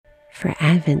For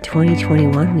Advent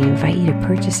 2021, we invite you to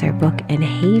purchase our book, And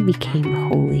Hay Became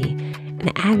Holy, an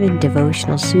Advent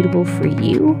devotional suitable for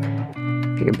you,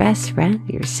 for your best friend,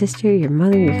 your sister, your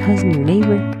mother, your cousin, your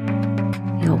neighbor.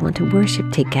 You'll want to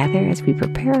worship together as we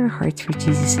prepare our hearts for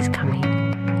Jesus' coming.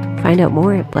 Find out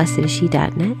more at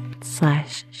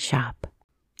blessedisshe.net/shop.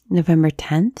 November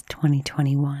 10th,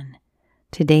 2021.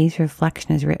 Today's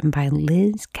reflection is written by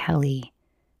Liz Kelly.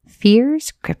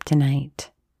 Fear's Kryptonite.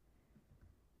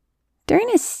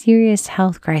 During a serious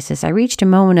health crisis, I reached a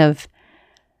moment of,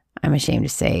 I'm ashamed to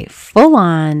say,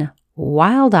 full-on,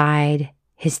 wild-eyed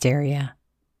hysteria.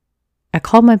 I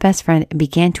called my best friend and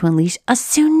began to unleash a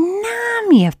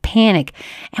tsunami of panic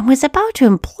and was about to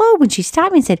implode when she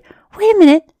stopped me and said, "Wait a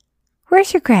minute,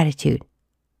 where's your gratitude?"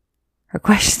 Her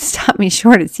question stopped me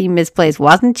short. It seemed misplaced.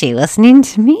 Wasn't she listening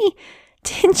to me?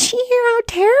 Didn't she hear how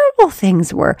terrible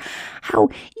things were? How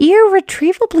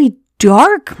irretrievably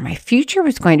dark my future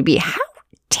was going to be? How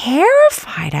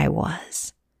terrified I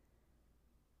was.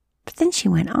 But then she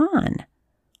went on,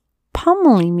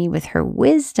 pummeling me with her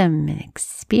wisdom and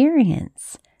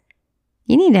experience.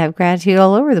 "You need to have gratitude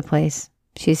all over the place,"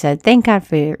 she said. "Thank God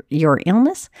for your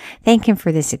illness. Thank Him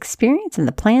for this experience and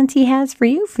the plans He has for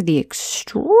you, for the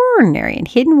extraordinary and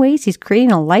hidden ways He's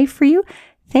creating a life for you.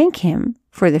 Thank Him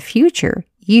for the future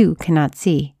you cannot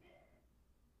see."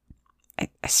 I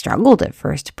struggled at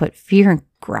first to put fear and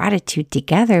gratitude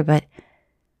together, but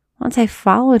once I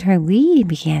followed her lead and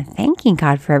began thanking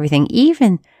God for everything,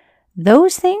 even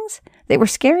those things that were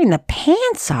scaring the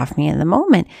pants off me in the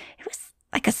moment, it was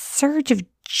like a surge of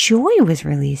joy was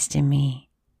released in me.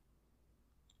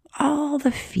 All the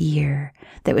fear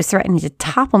that was threatening to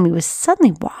topple me was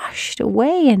suddenly washed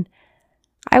away, and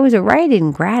I was right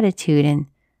in gratitude and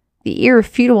the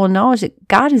irrefutable knowledge that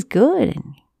God is good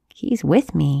and He's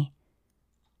with me.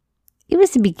 It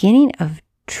was the beginning of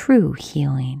true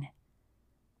healing.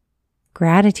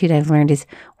 Gratitude, I've learned, is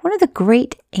one of the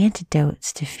great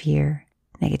antidotes to fear,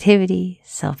 negativity,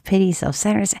 self-pity,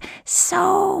 self-centeredness,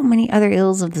 so many other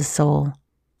ills of the soul.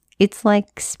 It's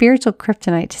like spiritual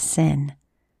kryptonite to sin,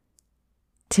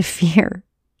 to fear,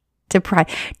 to pride.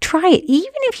 Try it,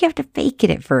 even if you have to fake it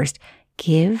at first.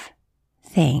 Give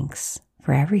thanks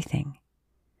for everything.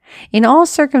 In all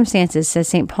circumstances, says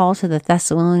St. Paul to the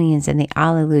Thessalonians in the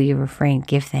Alleluia refrain,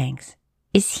 give thanks.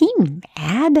 Is he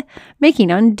mad,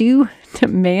 making undue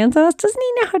demands on us? Doesn't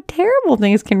he know how terrible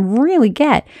things can really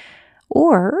get?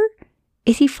 Or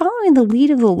is he following the lead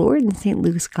of the Lord in St.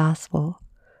 Luke's Gospel?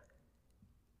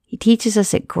 He teaches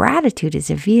us that gratitude is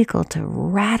a vehicle to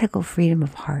radical freedom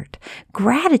of heart.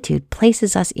 Gratitude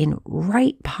places us in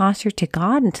right posture to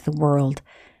God and to the world,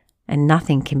 and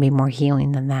nothing can be more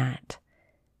healing than that.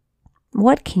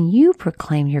 What can you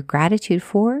proclaim your gratitude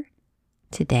for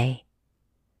today?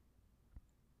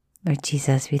 Lord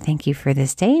Jesus, we thank you for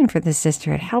this day and for this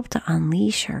sisterhood. Help to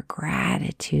unleash our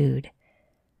gratitude.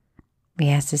 We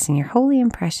ask this in your holy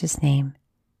and precious name.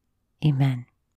 Amen.